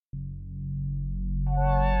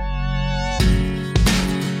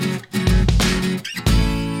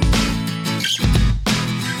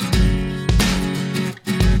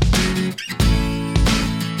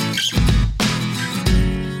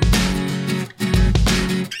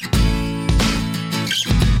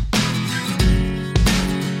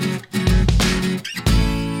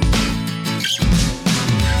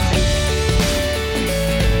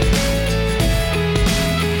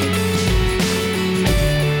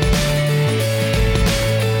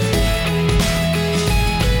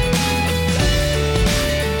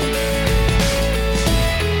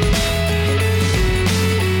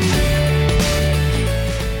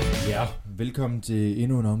Velkommen til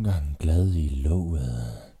endnu en omgang Glad i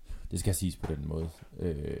låget. Det skal siges på den måde.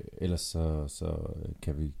 Ellers så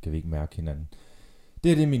kan vi ikke mærke hinanden.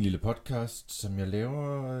 Det er min lille podcast, som jeg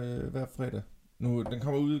laver hver fredag. Nu, den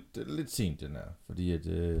kommer ud lidt sent, den er. Fordi at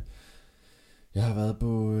jeg har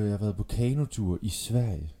været på kanotur i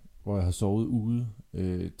Sverige, hvor jeg har sovet ude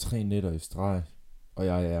 3 nætter i streg. Og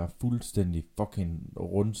jeg er fuldstændig fucking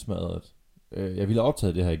rundsmadret. Jeg ville have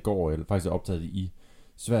optaget det her i går. Jeg faktisk have optaget det i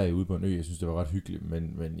Sverige ude på en ø. Jeg synes det var ret hyggeligt.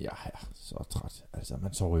 Men jeg er så træt. Altså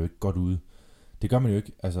man sover jo ikke godt ude. Det gør man jo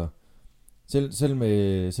ikke. Altså selv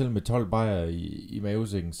med 12 bajer i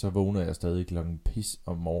mavesækken, så vågner jeg stadig klokken pis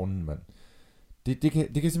om morgenen, mand. Det kan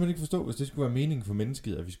jeg simpelthen ikke forstå, hvis det skulle være meningen for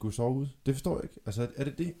mennesket, at vi skulle sove ude. Det forstår jeg ikke. Altså er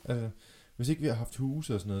det det? Altså, hvis ikke vi har haft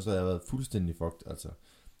huse og sådan noget, så har jeg været fuldstændig fucked. Altså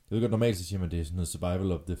jeg ved godt, normalt så siger man, det er sådan noget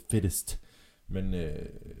survival of the fittest. Men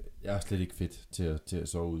jeg er slet ikke fedt til at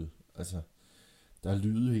sove ude. Altså der er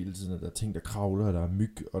lyde hele tiden, og der er ting, der kravler, og der er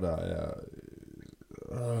myg, og der er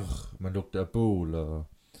man lugter af bål og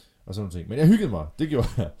sådan nogle ting. Men jeg hyggede mig, det gjorde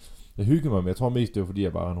jeg. Jeg hyggede mig, men jeg tror mest, det var fordi,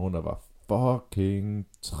 jeg bare rendte rundt og var fucking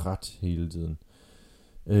træt hele tiden.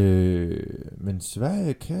 Men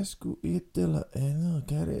Sverige kan sgu et eller andet.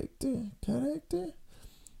 Kan det ikke det?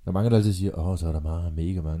 Der er mange, der altid siger, så er der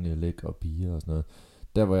mega mange lækre piger og sådan noget.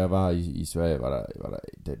 Der hvor jeg var i Sverige,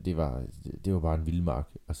 det var bare en vildmark.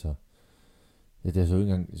 Altså det så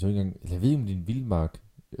ikke engang, jeg ved ikke om det er en vildmark.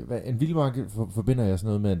 En vildmark forbinder jeg sådan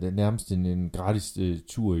noget med, at det er nærmest en gratis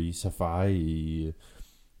tur i safari i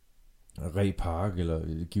Reh Park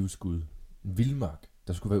eller Givskud. En vildmark.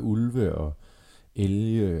 Der skulle være ulve og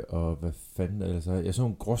elge og hvad fanden altså. Jeg så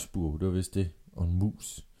en gråspurv, det var vist det, og en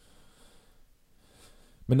mus.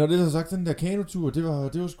 Men når det er så sagt, den der kanotur, det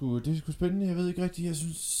var sgu spændende. Jeg ved ikke rigtigt, jeg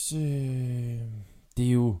synes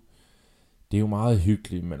det er jo meget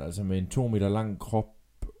hyggeligt, men altså med en 2 meter lang krop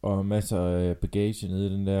og masser af bagage nede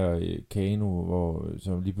i den der kano, hvor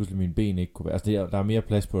så lige pludselig mine ben ikke kunne være. Altså der er mere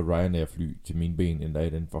plads på et Ryanair fly til mine ben, end der er i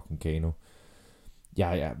den fucking kano.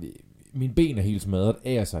 Mine ben er helt smadret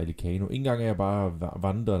af at sejle i kano. Ikke engang er jeg bare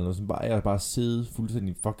vandre eller noget, så bare er jeg bare siddet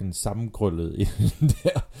fuldstændig fucking sammenkrøllet i den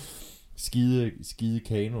der skide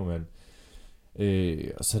kano, mand.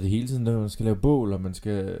 Og så er det hele tiden, når man skal lave bål, og man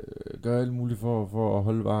skal gøre alt muligt for at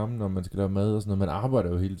holde varmen, og man skal lave mad og sådan noget. Man arbejder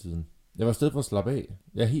jo hele tiden. Jeg var i stedet for at slappe af.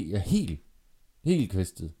 Jeg er helt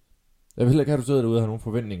kvæstet. Jeg vil heller ikke have, du sidder derude og har nogle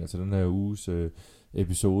forventninger til den her uges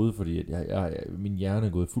episode, fordi min hjerne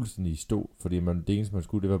er gået fuldstændig i stå, fordi det eneste man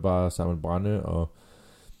skulle, det var bare at samle brænde, og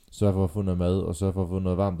sørge for at få noget mad, og sørge for at få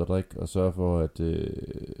noget varmt at drikke, og sørge for, at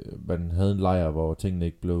man havde en lejr, hvor tingene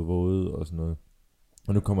ikke blev våde, og sådan noget.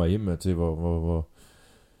 Og nu kommer jeg hjem til, hvor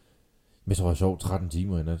jeg tror, jeg sov 13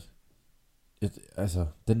 timer i nat. Altså,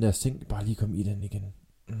 den der seng, bare lige kom i den igen.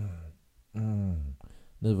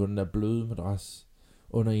 Nede på den der bløde madras,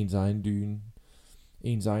 under ens egen dyne,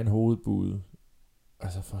 ens egen hovedbude.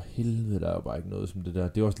 Altså for helvede, der er jo bare ikke noget som det der.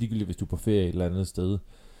 Det er også ligegyldigt, hvis du er på ferie et eller andet sted.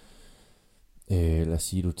 Lad os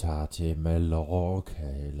sige, du tager til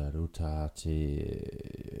Mallorca, eller du tager til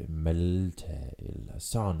Malta, eller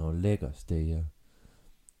sådan noget lækker steder.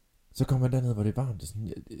 Så kommer man derned, hvor det er varmt.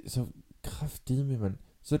 Så kraftedeme, man.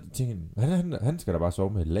 Så tænker han skal da bare sove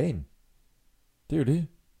med et lagen. Det er jo det.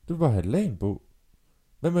 Du vil bare have et lagen på.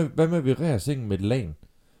 Hvad med at virere sengen med et lagen?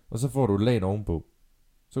 Og så får du et lagen ovenpå.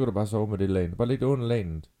 Så kan du bare sove med det lagen. Bare lægge det under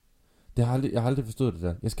lagenet. Jeg har aldrig forstået det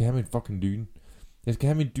der. Jeg skal have min fucking dyne. Jeg skal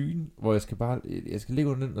have min dyne, hvor jeg skal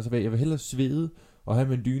ligge under den, og så jeg vil hellere svede, og have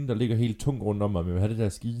min dyne, der ligger helt tung rundt om mig, men jeg vil have det der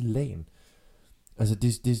skide lagen. Altså,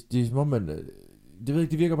 det er som om man, det ved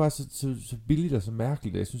ikke, det virker bare så billigt og så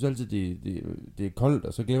mærkeligt. Jeg synes altid, det er koldt,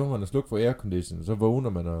 og så glemmer man at slukke for aircondition, og så vågner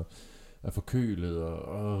man og er forkølet,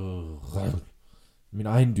 og min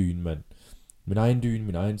egen dyne, mand. Min egen dyne,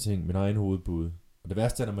 min egen seng, min egen hovedpude. Og det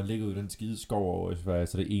værste er, når man ligger ude i den skide skov over i Sverige,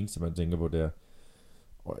 så det eneste, man tænker på, det er,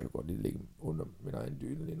 jeg kan godt lige ligge under min egen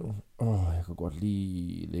dyne lige nu. Jeg kan godt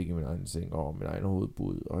lige ligge i min egen seng og min egen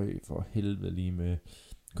hovedpude. For helvede lige med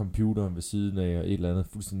computeren ved siden af, og et eller andet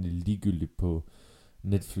fuldstændig ligegyldigt på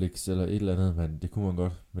Netflix, eller et eller andet, man. Det kunne man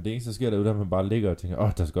godt. Men det eneste, der sker derude, er, at man bare ligger og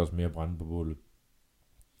tænker, der skal også mere brænde på bålet.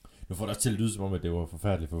 Nu får det også til at lyde som om, at det var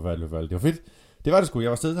forfærdeligt. Det var fedt. Det var det sgu. Jeg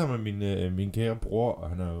var afsted sammen med min kære bror, og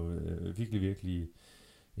han er jo virkelig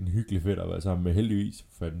en hyggelig fedt at være sammen med, heldigvis,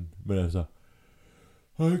 for fanden. Men altså,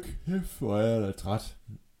 hold kæft, hvor er jeg da træt.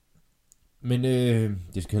 Men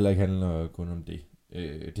det skal heller ikke handle kun om det.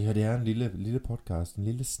 Det her, det er en lille podcast, en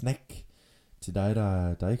lille snack til dig,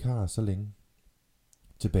 der ikke har så længe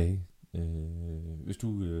tilbage. Hvis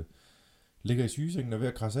du ligger i sygesengen og er ved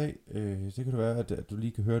at krasse af, så kan det være, at du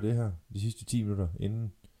lige kan høre det her de sidste 10 minutter,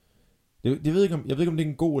 inden Jeg ved ikke, om det er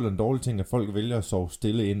en god eller en dårlig ting, at folk vælger at sove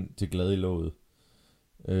stille ind til glad i låget.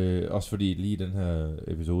 Også fordi lige den her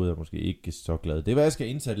episode er måske ikke så glad. Det er, hvad jeg skal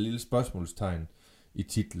indsætte et lille spørgsmålstegn i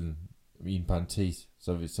titlen, i en parentes,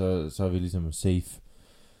 så er vi ligesom safe.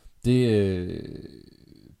 Det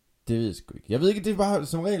ved jeg sgu ikke. Jeg ved ikke, det er bare,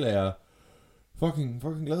 som regel er jeg fucking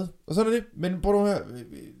glad. Og sådan er det. Men prøv nu her,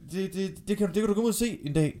 det kan du komme ud og se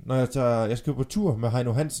en dag, når jeg skal på tur med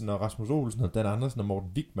Heino Hansen og Rasmus Olsen og Dan Andersen og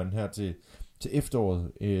Morten Wigman her til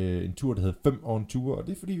efteråret. En tur, der hedder 5 on Tour. Og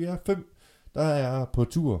det er fordi, vi er 5, der er på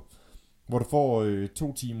tur, hvor du får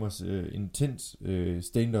 2 timers intens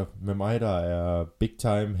stand-up med mig, der er big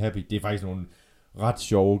time happy. Det er faktisk nogle ret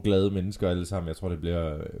sjove, glade mennesker alle sammen. Jeg tror, det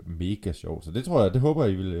bliver mega sjovt. Så det håber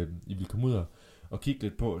jeg, I vil komme ud og kigge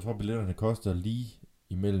lidt på. Jeg tror, billetterne koster lige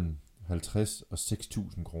imellem 50 og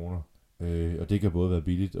 6.000 kroner. Og det kan både være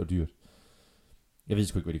billigt og dyrt. Jeg ved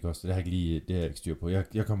sgu ikke, hvad de koster. Det har jeg ikke styr på.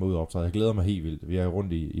 Jeg kommer ud og optræde. Jeg glæder mig helt vildt. Vi er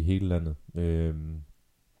rundt i hele landet.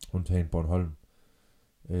 Undtagen Bornholm.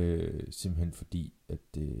 Simpelthen fordi,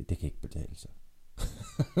 at det kan ikke betale sig.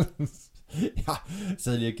 Jeg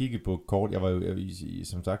sad lige og kiggede på kort. Jeg var jo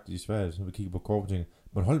som sagt i Sverige, så vi kiggede på kort og tænkte,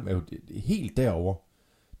 Bornholm er jo helt derovre.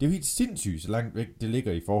 Det er jo helt sindssygt, så langt væk det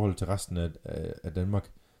ligger i forhold til resten af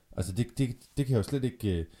Danmark. Altså det kan jeg jo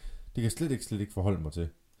slet ikke forholde mig til.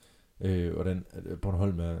 Hvordan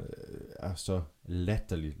Bornholm er så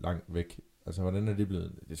latterligt langt væk. Altså hvordan er det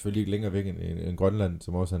blevet? Det er selvfølgelig ikke længere væk end Grønland,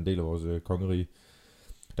 som også er en del af vores kongerige.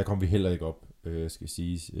 Der kommer vi heller ikke op, skal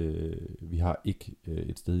siges. Vi har ikke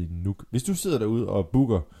et sted i Nuuk. Hvis du sidder derude og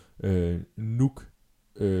booker Nuuk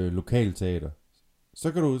lokalteater,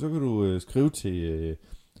 så kan du skrive til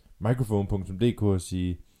microphone.dk og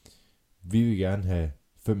sige, vi vil gerne have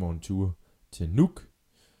 5 on Tour til Nuuk.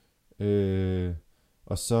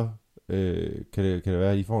 Og så kan det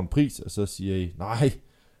være, at I får en pris, og så siger I, nej,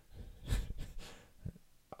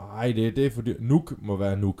 det er for dyrt. Nuuk må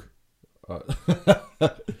være Nuuk.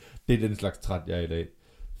 Det er den slags træt, jeg er i dag.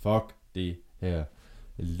 Fuck det her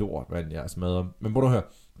lort, mand, jeg er smadret. Men prøv at høre,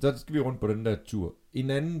 så skal vi rundt på den der tur. En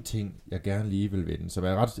anden ting, jeg gerne lige vil vende, som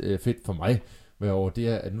er ret fedt for mig hver år, det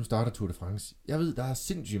er, at nu starter Tour de France. Jeg ved, der er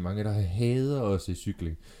sindssygt mange, der hader at se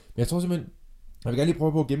cykling. Men jeg tror simpelthen, jeg vil gerne lige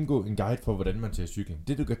prøve på at gennemgå en guide for, hvordan man ser cykling.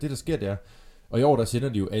 Det der sker, det er, og i år, der sender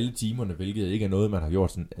de jo alle timerne, hvilket ikke er noget, man har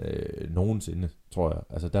gjort sådan, nogensinde, tror jeg.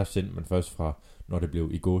 Altså, der sendte man først fra, når det blev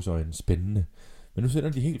i gåseøjne spændende. Men nu sender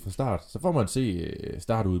de helt fra start. Så får man se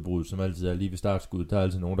startudbruddet, som altid er lige ved startskuddet. Der er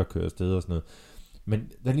altid nogen, der kører afsted og sådan noget.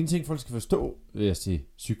 Men der er en ting, folk skal forstå ved at se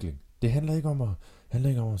cykling. Det handler ikke om at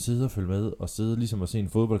sidde og følge med, og sidde ligesom at se en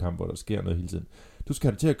fodboldkamp, hvor der sker noget hele tiden. Du skal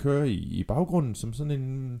have det til at køre i baggrunden, som sådan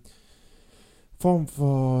en form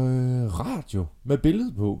for radio med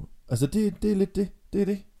billede på. Altså, det er lidt det. Det er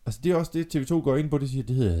det. Altså, det er også det, TV2 går ind på. Det siger,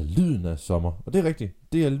 det hedder lyden af sommer. Og det er rigtigt.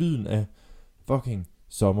 Det er lyden af fucking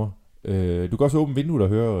sommer. Du kan også åbne vinduet og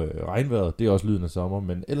høre regnvejret. Det er også lyden af sommer.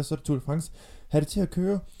 Men ellers så er det Tour de France. Ha' det til at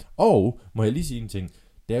køre. Og, må jeg lige sige en ting.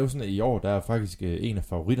 Det er jo sådan, at i år, der er faktisk en af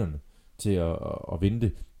favoritterne til at vinde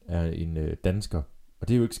det, er en dansker. Og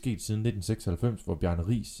det er jo ikke sket siden 1996, hvor Bjarne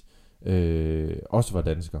Riis også var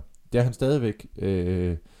dansker. Det er han stadigvæk.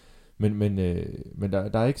 Men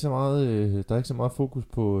der er ikke så meget fokus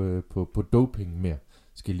på doping mere,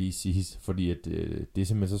 skal lige siges, fordi at det er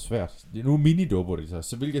simpelthen så svært. Nu mini-doper det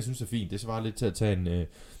så hvilket jeg synes er fint. Det svarer lidt til at tage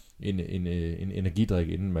en energidrik,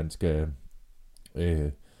 inden man skal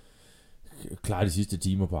klare de sidste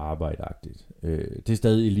timer på arbejde-agtigt. Det er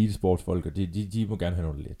stadig elitesportsfolk, og de må gerne have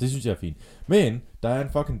noget lidt. Det synes jeg er fint. Men der er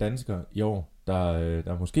en fucking dansker i år,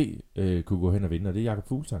 der måske kunne gå hen og vinde, og det er Jakob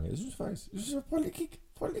Fuglsang. Jeg synes prøv lige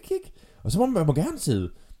at kigge. Og så må man gerne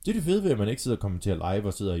sidde. Det er det fede ved, at man ikke sidder og kommenterer live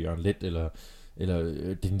og sidder i Jørgen Leth,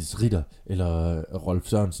 eller Dennis Ritter, eller Rolf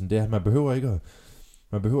Sørensen. Det er, man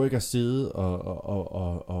behøver ikke at sidde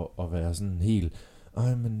og være sådan helt,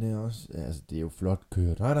 men det er også, altså det er jo flot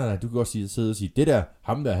kørt. Nej, du kan også sidde og sige, det der,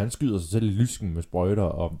 ham der, han skyder sig selv i lysken med sprøjter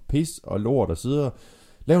og pis og lort og sidder.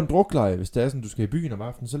 Lav en drukleje, hvis det er sådan, du skal i byen om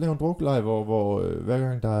aftenen, så lav en drukleje, hvor hver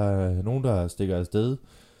gang der er nogen, der stikker afsted,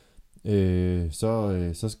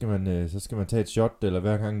 så skal man tage et shot, eller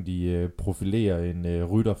hver gang de profilerer en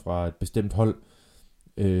rytter fra et bestemt hold,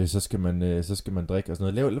 så skal man drikke og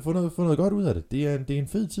sådan noget. Få noget godt ud af det. Det er en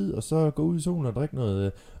fed tid, og så gå ud i solen og drikke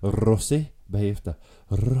noget rosé bagefter.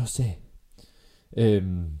 Rosé.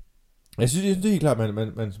 Jeg synes det er helt klart, at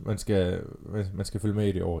man skal følge med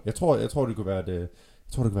i det år. Jeg tror det kunne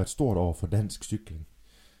være et stort år for dansk cykling.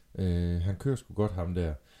 Han kører sgu godt, ham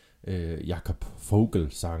der Jakob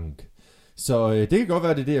Fuglsang. Så det kan godt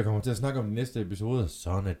være, det er det, jeg kommer til at snakke om i næste episode.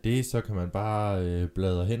 Sådan er det, så kan man bare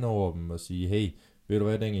bladre hen over dem og sige, hey, Ved du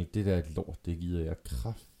hvad, Daniel, det der lort, det gider jeg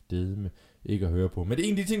kraftedeme ikke at høre på. Men det er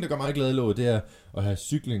en af de ting, der gør mig glad i låget, det er at have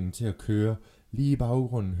cyklingen til at køre lige i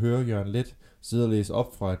baggrunden, høre Jørgen Let sidde og læse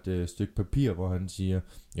op fra et stykke papir, hvor han siger,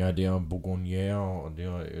 ja, det er Bourgogne, og det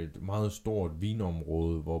er et meget stort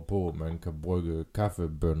vinområde, hvorpå man kan brygge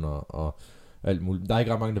kaffebønner og alt muligt. Der er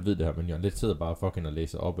ikke ret mange, der ved det her, men Jørgen Let sidder bare fucking og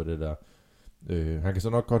læser op af det der. Han kan så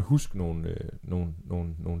nok godt huske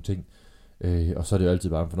nogle ting. Og så er det jo altid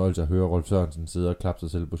bare en fornøjelse at høre Rolf Sørensen sidde og klappe sig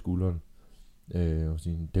selv på skulderen. Og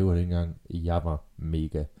sige, det var dengang, jeg var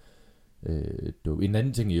mega dope. En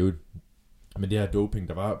anden ting i øvrigt, men det her doping,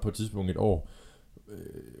 der var på et tidspunkt et år,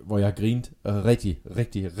 hvor jeg grinte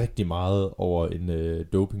rigtig meget over en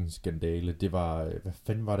dopingskandale. Det var, hvad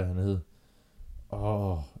fanden var det, han hed?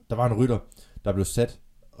 Der var en rytter, der blev sat,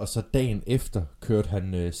 og så dagen efter kørte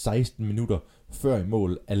han 16 minutter før i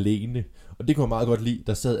mål alene. Og det kunne jeg meget godt lide.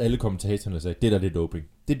 Der sad alle kommentatorerne og sagde, det der, det er doping.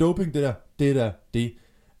 Det er doping, det der. Det der, det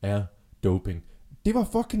er doping. Det var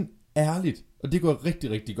fucking ærligt. Og det kunne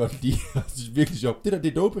jeg rigtig godt lide. Det er virkelig sjovt. Det der,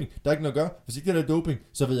 det er doping. Der er ikke noget at gøre. Hvis ikke det der er doping,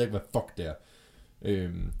 så ved jeg ikke, hvad fuck det er.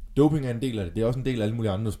 Doping er en del af det. Det er også en del af alle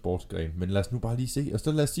mulige andre sportsgrene. Men lad os nu bare lige se. Og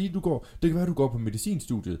så lad os sige, det kan være, du går på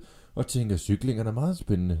medicinstudiet og tænker, cyklingerne er meget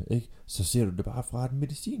spændende, ikke? Så ser du det bare fra et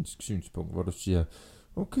medicinsk synspunkt, hvor du siger,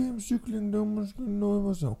 okay, cykling, det er måske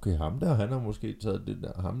noget, okay, ham der, han har måske taget det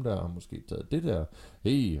der, ham der har måske taget det der,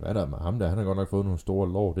 hey, hvad er der med ham der, han har godt nok fået nogle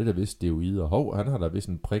store lår, det der vist steroider, hov, han har da vist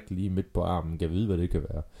en prik lige midt på armen, kan vide, hvad det kan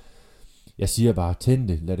være. Jeg siger bare, tænd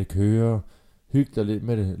det, lad det køre, hyg dig lidt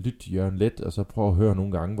med det, lyt Jørgen Let, og så prøv at høre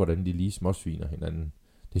nogle gange, hvordan de lige småsviner hinanden.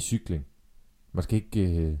 Det er cykling. Man skal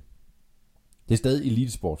ikke, det er stadig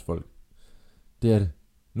elitesportsfolk. Det er det.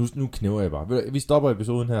 Nu knæver jeg bare. Vi stopper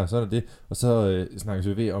episoden her, så er det. Og så snakkes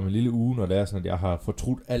vi ved om en lille uge, når det er sådan, at jeg har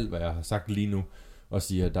fortrudt alt, hvad jeg har sagt lige nu. Og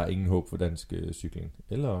siger, at der er ingen håb for dansk cykling.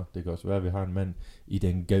 Eller det kan også være, at vi har en mand i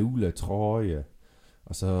den gule trøje.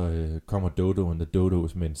 Og så kommer Dodo and the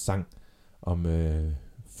Dodos med en sang om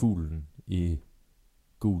fuglen i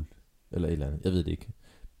gul. Eller et eller andet. Jeg ved det ikke.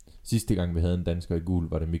 Sidste gang vi havde en dansker i gul,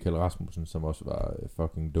 var det Michael Rasmussen, som også var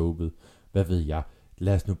fucking dopet. Hvad ved jeg?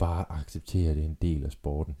 Lad os nu bare acceptere, at det er en del af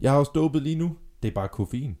sporten. Jeg har også dopet lige nu. Det er bare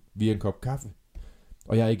koffein via en kop kaffe.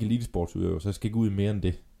 Og jeg er ikke elitesportsudøver, så jeg skal ikke ud i mere end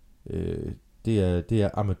det. Det er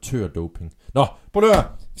amatørdoping. Nå, prøv at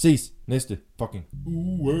høre. Vi ses næste fucking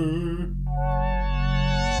uge.